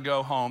is gonna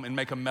go home and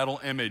make a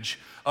metal image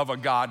of a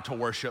God to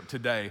worship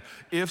today.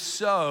 If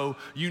so,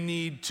 you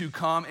need to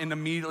come and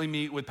immediately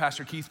meet with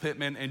Pastor Keith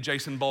Pittman and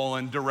Jason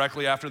Boland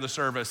directly after the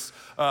service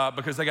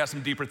because they got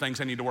some deeper things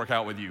they need to work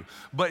out with you.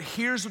 But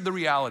here's the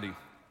reality.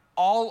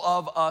 All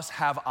of us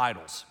have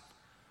idols.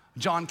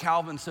 John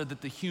Calvin said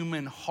that the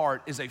human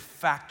heart is a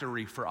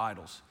factory for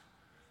idols.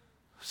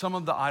 Some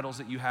of the idols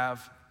that you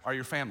have are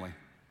your family.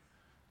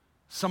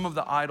 Some of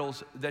the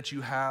idols that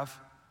you have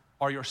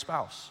are your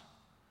spouse.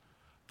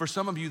 For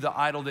some of you, the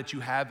idol that you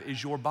have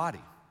is your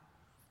body.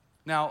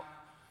 Now,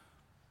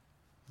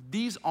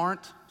 these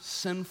aren't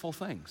sinful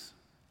things.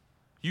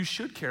 You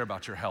should care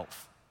about your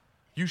health.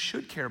 You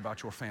should care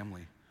about your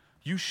family.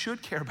 You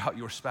should care about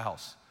your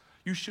spouse.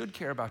 You should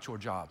care about your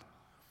job.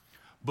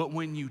 But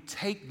when you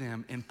take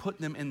them and put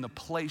them in the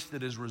place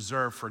that is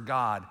reserved for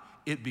God,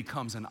 it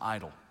becomes an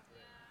idol.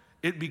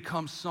 It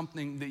becomes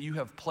something that you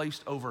have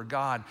placed over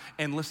God.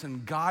 And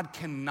listen, God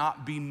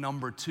cannot be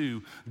number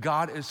two.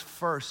 God is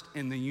first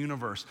in the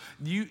universe.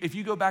 If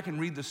you go back and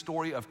read the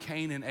story of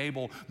Cain and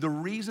Abel, the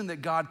reason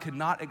that God could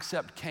not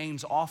accept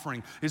Cain's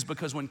offering is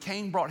because when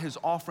Cain brought his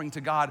offering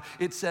to God,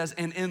 it says,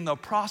 and in the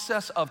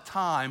process of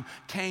time,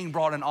 Cain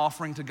brought an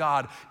offering to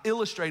God,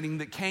 illustrating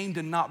that Cain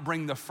did not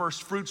bring the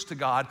first fruits to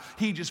God.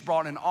 He just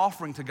brought an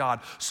offering to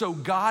God. So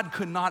God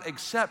could not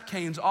accept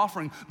Cain's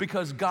offering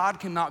because God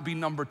cannot be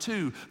number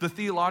two. The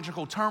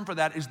theological term for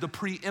that is the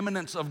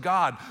preeminence of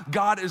God.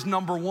 God is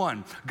number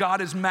one. God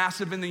is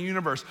massive in the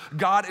universe.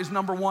 God is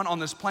number one on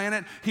this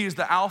planet. He is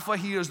the Alpha.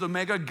 He is the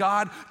Omega.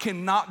 God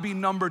cannot be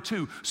number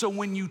two. So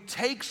when you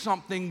take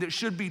something that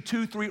should be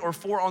 2, 3, or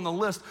 4 on the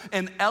list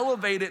and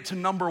elevate it to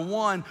number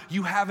one,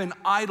 you have an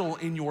idol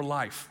in your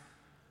life.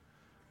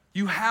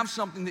 You have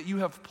something that you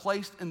have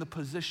placed in the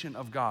position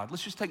of God.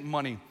 Let's just take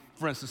money,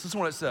 for instance. This is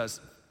what it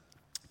says.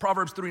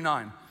 Proverbs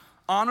 3:9.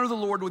 Honor the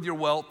Lord with your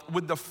wealth,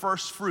 with the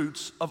first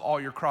fruits of all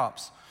your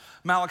crops.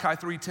 Malachi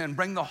 3:10,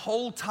 bring the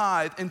whole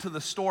tithe into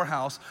the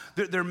storehouse,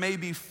 that there may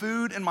be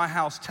food in my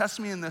house. Test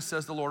me in this,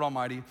 says the Lord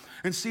Almighty,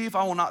 and see if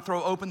I will not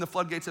throw open the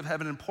floodgates of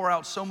heaven and pour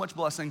out so much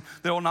blessing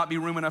there will not be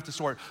room enough to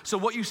store it. So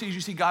what you see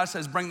is God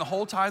says, bring the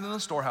whole tithe in the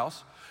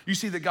storehouse. You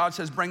see that God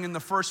says, bring in the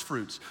first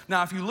fruits.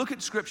 Now, if you look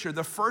at Scripture,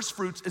 the first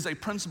fruits is a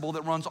principle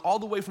that runs all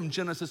the way from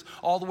Genesis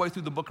all the way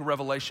through the book of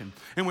Revelation.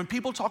 And when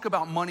people talk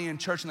about money in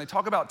church, and they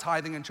talk about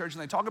tithing in church,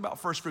 and they talk about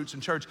first fruits in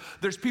church,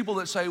 there's people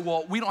that say,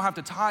 well, we don't have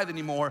to tithe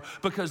anymore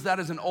because that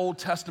is an Old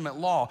Testament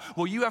law.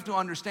 Well, you have to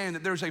understand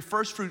that there's a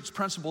first fruits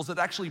principles that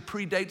actually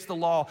predates the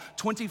law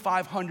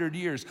 2,500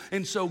 years.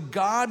 And so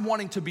God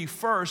wanting to be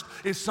first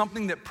is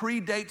something that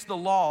predates the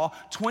law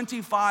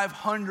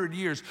 2,500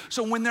 years.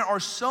 So when there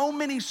are so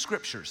many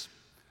scriptures,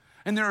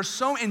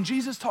 and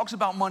Jesus talks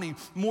about money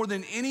more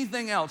than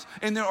anything else.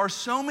 And there are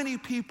so many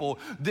people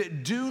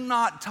that do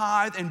not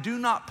tithe and do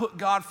not put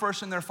God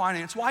first in their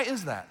finance. Why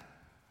is that?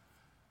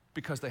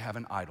 Because they have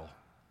an idol.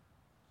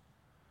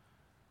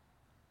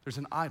 There's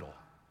an idol.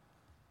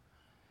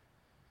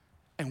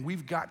 And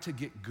we've got to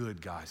get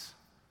good, guys,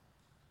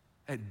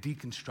 at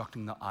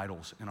deconstructing the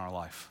idols in our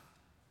life.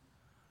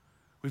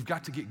 We've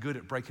got to get good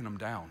at breaking them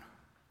down.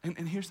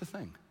 And here's the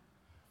thing.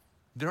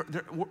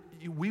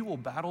 We will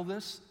battle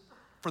this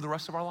for the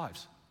rest of our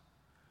lives.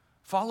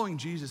 Following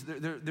Jesus,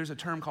 there's a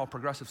term called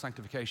progressive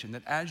sanctification,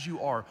 that as you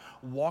are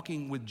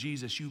walking with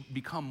Jesus, you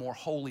become more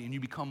holy and you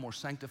become more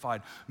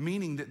sanctified,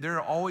 meaning that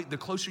the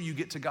closer you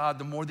get to God,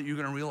 the more that you're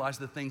gonna realize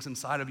the things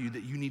inside of you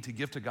that you need to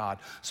give to God.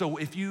 So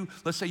if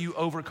let's say you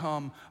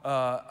overcome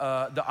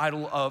the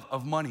idol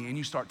of money and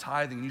you start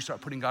tithing and you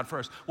start putting God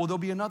first, well, there'll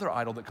be another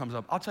idol that comes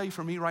up. I'll tell you,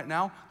 for me right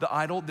now, the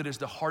idol that is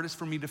the hardest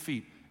for me to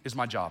defeat is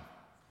my job.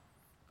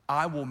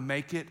 I will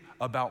make it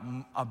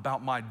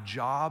about my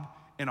job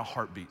in a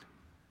heartbeat.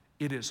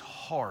 It is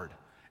hard.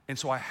 And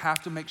so I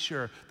have to make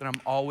sure that I'm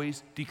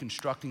always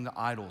deconstructing the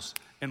idols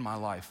in my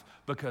life,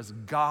 because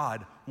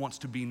God wants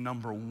to be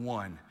number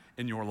one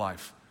in your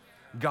life.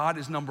 God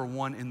is number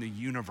one in the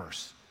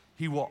universe.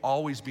 He will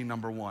always be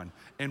number one.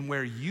 And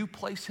where you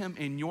place him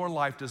in your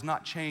life does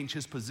not change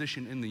his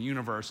position in the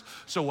universe.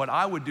 So what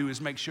I would do is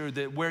make sure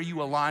that where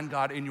you align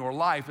God in your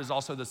life is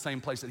also the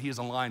same place that he is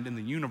aligned in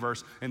the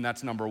universe, and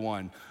that's number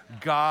one.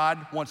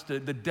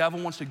 The devil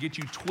wants to get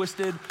you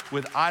twisted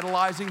with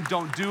idolizing.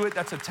 Don't do it,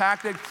 that's a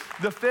tactic.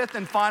 The fifth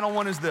and final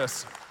one is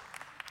this.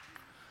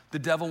 The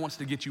devil wants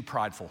to get you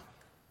prideful.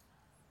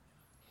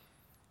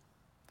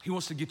 He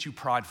wants to get you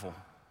prideful.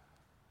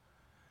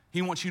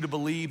 He wants you to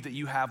believe that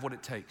you have what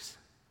it takes,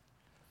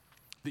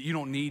 that you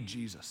don't need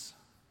Jesus,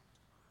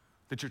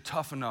 that you're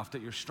tough enough,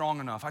 that you're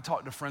strong enough. I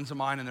talk to friends of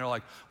mine and they're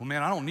like, well,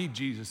 man, I don't need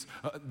Jesus.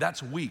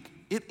 That's weak.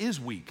 It is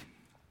weak.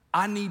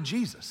 I need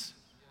Jesus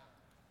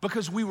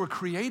because we were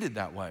created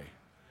that way.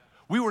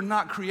 We were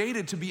not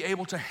created to be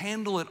able to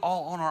handle it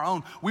all on our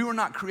own. We were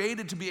not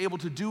created to be able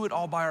to do it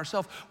all by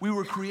ourselves. We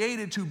were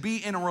created to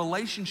be in a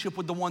relationship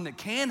with the one that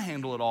can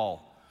handle it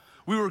all.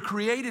 We were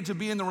created to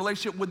be in the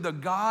relationship with the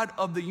God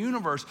of the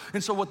universe.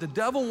 And so what the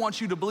devil wants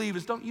you to believe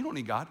is you don't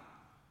need God.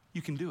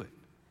 You can do it.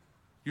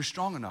 You're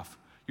strong enough.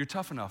 You're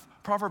tough enough.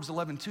 Proverbs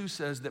 11:2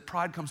 says that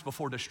pride comes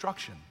before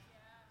destruction.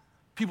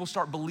 People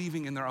start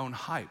believing in their own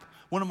hype.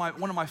 One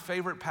of my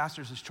favorite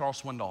pastors is Charles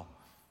Swindoll.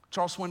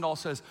 Charles Swindoll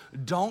says,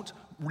 don't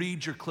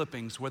read your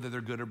clippings, whether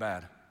they're good or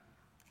bad.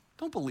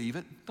 Don't believe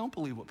it. Don't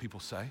believe what people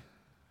say.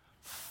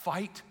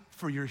 Fight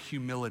for your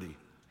humility.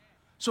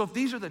 So if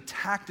these are the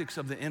tactics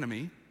of the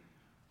enemy,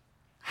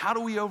 how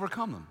do we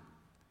overcome them?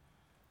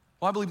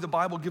 Well, I believe the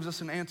Bible gives us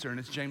an answer, and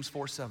it's James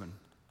 4:7.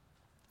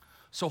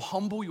 So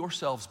humble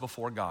yourselves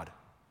before God.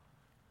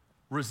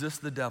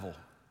 Resist the devil,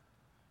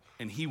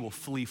 and he will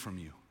flee from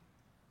you.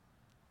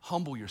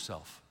 Humble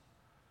yourself.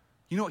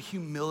 You know what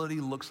humility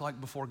looks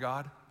like before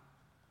God?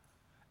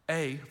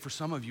 For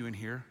some of you in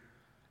here,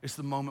 it's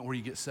the moment where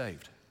you get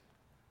saved,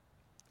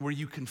 where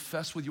you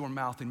confess with your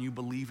mouth and you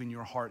believe in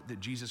your heart that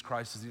Jesus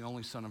Christ is the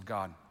only Son of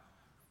God.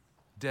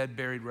 Dead,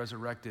 buried,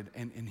 resurrected,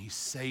 and he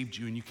saved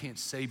you, and you can't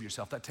save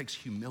yourself. That takes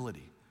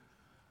humility.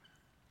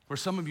 For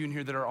some of you in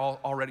here that are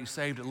already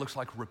saved, it looks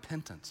like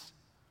repentance.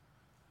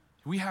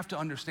 We have to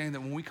understand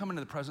that when we come into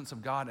the presence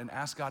of God and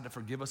ask God to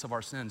forgive us of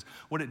our sins,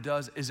 what it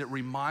does is it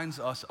reminds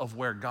us of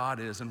where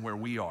God is and where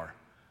we are.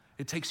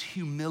 It takes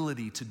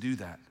humility to do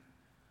that.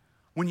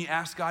 When you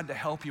ask God to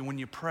help you, when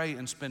you pray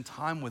and spend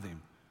time with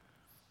him,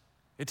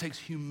 it takes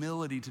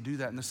humility to do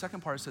that. And the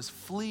second part, it says,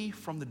 flee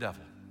from the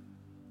devil.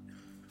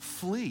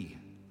 Flee.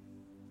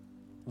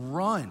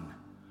 Run.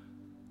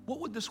 What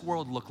would this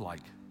world look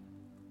like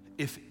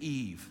if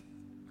Eve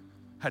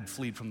had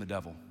fled from the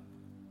devil?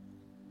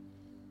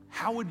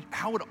 How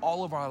would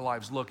all of our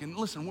lives look? And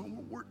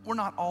listen, we're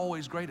not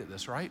always great at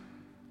this, right?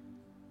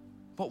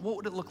 But what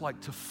would it look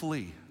like to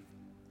flee?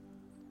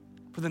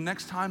 For the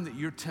next time that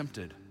you're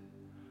tempted,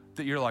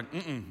 that you're like,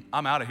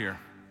 I'm out of here,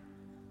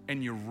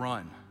 and you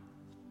run.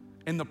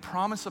 And the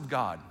promise of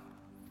God,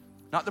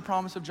 not the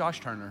promise of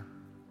Josh Turner,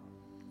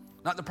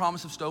 not the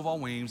promise of Stovall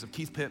Weems, of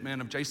Keith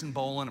Pittman, of Jason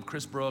Boland, of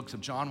Chris Brooks,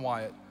 of John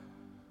Wyatt.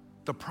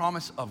 The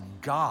promise of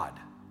God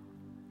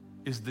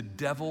is the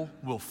devil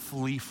will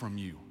flee from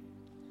you.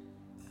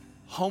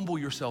 Humble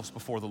yourselves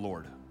before the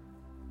Lord.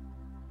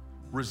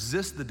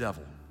 Resist the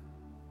devil,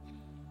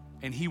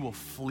 and he will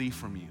flee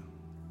from you.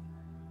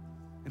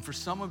 And for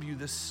some of you,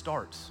 this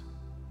starts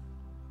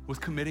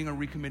with committing or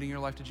recommitting your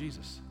life to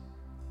Jesus.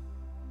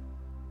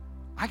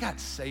 I got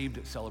saved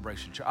at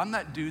Celebration Church. I'm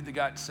that dude that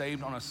got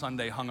saved on a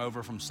Sunday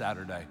hungover from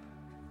Saturday.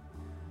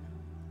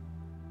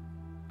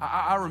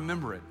 I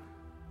remember it.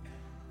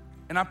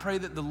 And I pray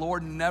that the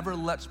Lord never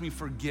lets me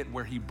forget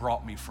where he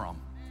brought me from.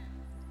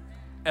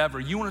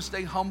 Ever. You want to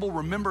stay humble?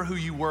 Remember who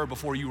you were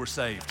before you were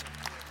saved.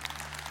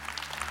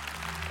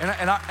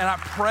 And I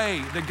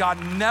pray that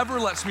God never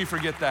lets me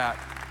forget that.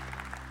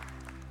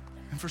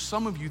 And for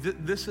some of you,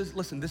 this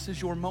is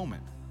your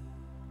moment.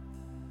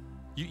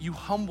 You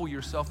humble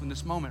yourself in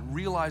this moment,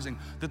 realizing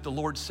that the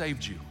Lord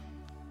saved you.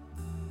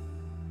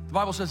 The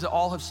Bible says that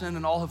all have sinned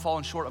and all have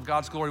fallen short of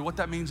God's glory. What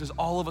that means is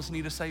all of us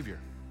need a Savior.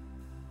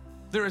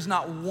 There is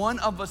not one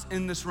of us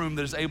in this room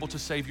that is able to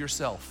save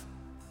yourself.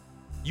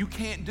 You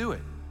can't do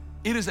it.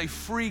 It is a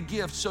free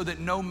gift so that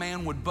no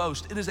man would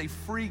boast. It is a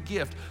free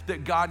gift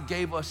that God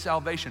gave us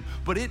salvation.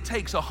 But it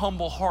takes a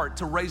humble heart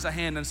to raise a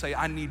hand and say,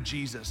 I need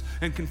Jesus,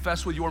 and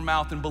confess with your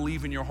mouth and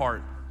believe in your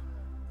heart.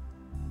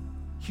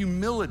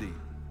 Humility.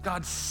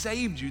 God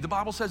saved you. The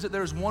Bible says that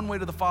there is one way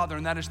to the Father,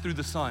 and that is through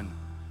the Son.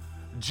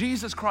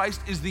 Jesus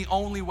Christ is the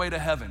only way to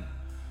heaven.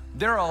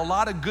 There are a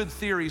lot of good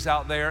theories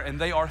out there, and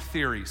they are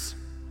theories.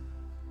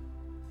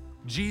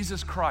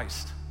 Jesus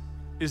Christ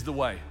is the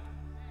way.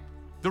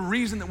 The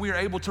reason that we are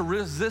able to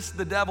resist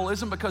the devil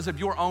isn't because of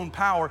your own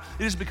power.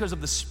 It is because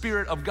of the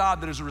Spirit of God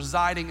that is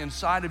residing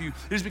inside of you.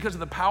 It is because of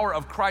the power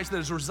of Christ that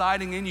is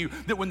residing in you,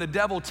 that when the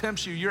devil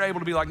tempts you, you're able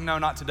to be like, no,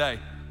 not today.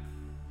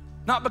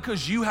 Not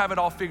because you have it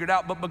all figured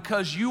out, but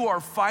because you are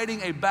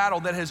fighting a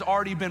battle that has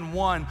already been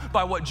won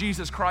by what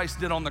Jesus Christ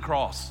did on the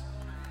cross.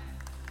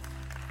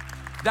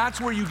 That's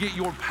where you get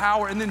your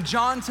power. And then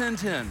John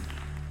 10:10.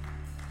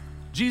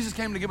 Jesus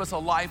came to give us a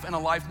life and a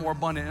life more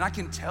abundant. And I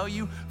can tell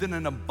you that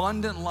an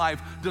abundant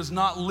life does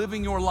not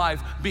living your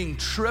life being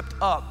tripped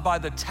up by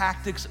the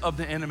tactics of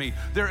the enemy.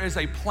 There is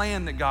a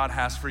plan that God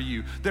has for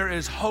you. There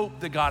is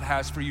hope that God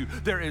has for you.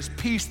 There is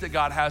peace that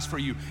God has for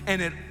you.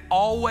 And it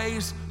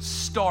always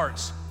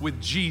starts with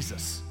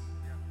Jesus.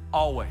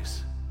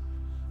 Always.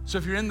 So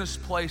if you're in this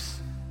place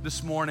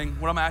this morning,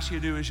 what I'm asking you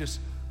to do is just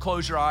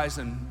close your eyes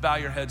and bow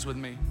your heads with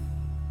me.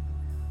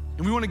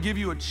 And we want to give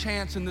you a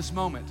chance in this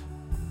moment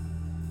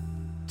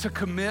to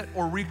commit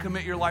or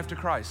recommit your life to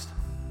Christ.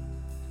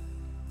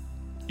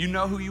 You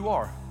know who you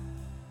are.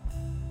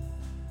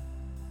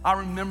 I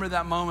remember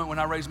that moment when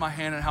I raised my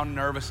hand and how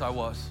nervous I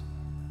was.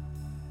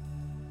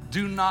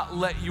 Do not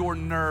let your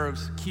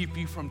nerves keep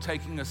you from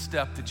taking a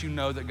step that you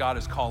know that God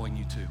is calling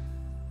you to.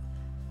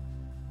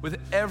 With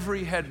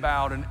every head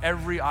bowed and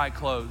every eye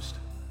closed,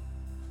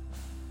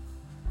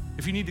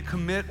 if you need to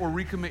commit or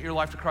recommit your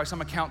life to Christ, I'm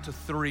gonna count to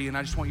 3 and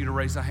I just want you to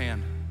raise a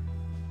hand.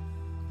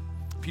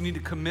 If you need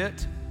to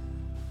commit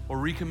or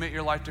recommit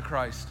your life to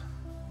Christ,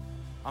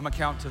 I'm gonna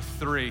count to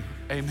 3.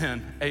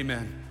 Amen,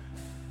 amen,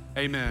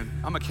 amen.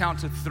 I'm gonna count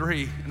to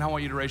 3 and I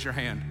want you to raise your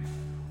hand.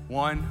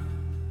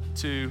 1,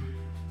 2,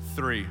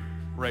 3,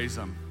 raise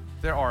them.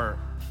 There are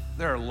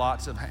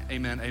lots of,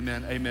 amen,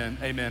 amen, amen,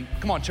 amen.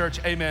 Come on, church,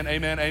 amen,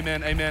 amen,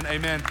 amen, amen,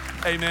 amen,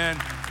 amen,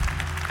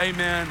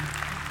 amen.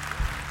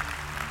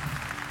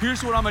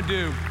 Here's what I'm gonna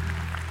do.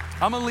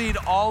 I'm gonna lead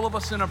all of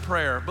us in a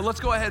prayer, but let's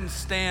go ahead and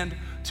stand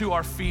to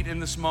our feet in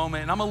this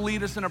moment. And I'm gonna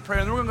lead us in a prayer,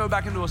 and then we're gonna go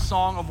back into a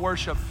song of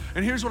worship.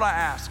 And here's what I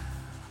ask.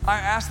 I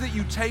ask that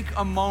you take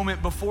a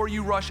moment before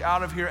you rush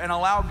out of here and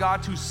allow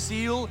God to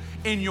seal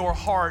in your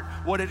heart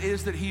what it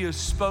is that He has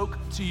spoke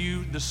to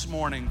you this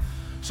morning.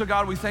 So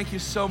God, we thank you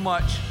so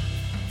much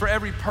for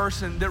every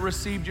person that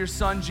received your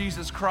Son,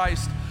 Jesus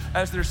Christ,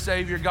 as their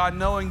Savior. God,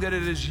 knowing that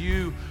it is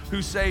you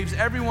who saves.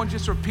 Everyone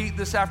just repeat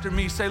this after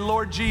me. Say,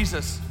 Lord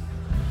Jesus,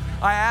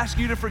 I ask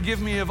you to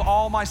forgive me of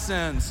all my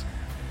sins.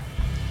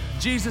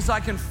 Jesus, I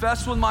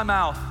confess with my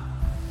mouth,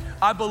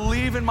 I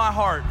believe in my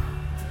heart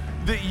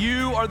that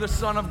you are the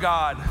Son of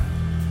God.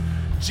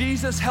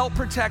 Jesus, help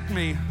protect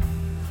me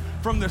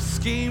from the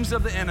schemes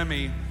of the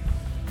enemy.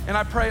 And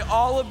I pray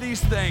all of these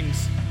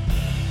things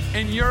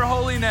in your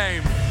holy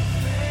name.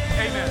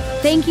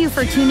 Amen. Thank you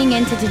for tuning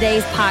in to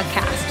today's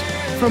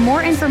podcast. For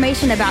more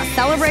information about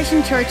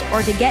Celebration Church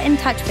or to get in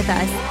touch with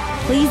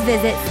us, please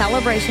visit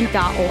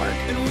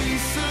celebration.org.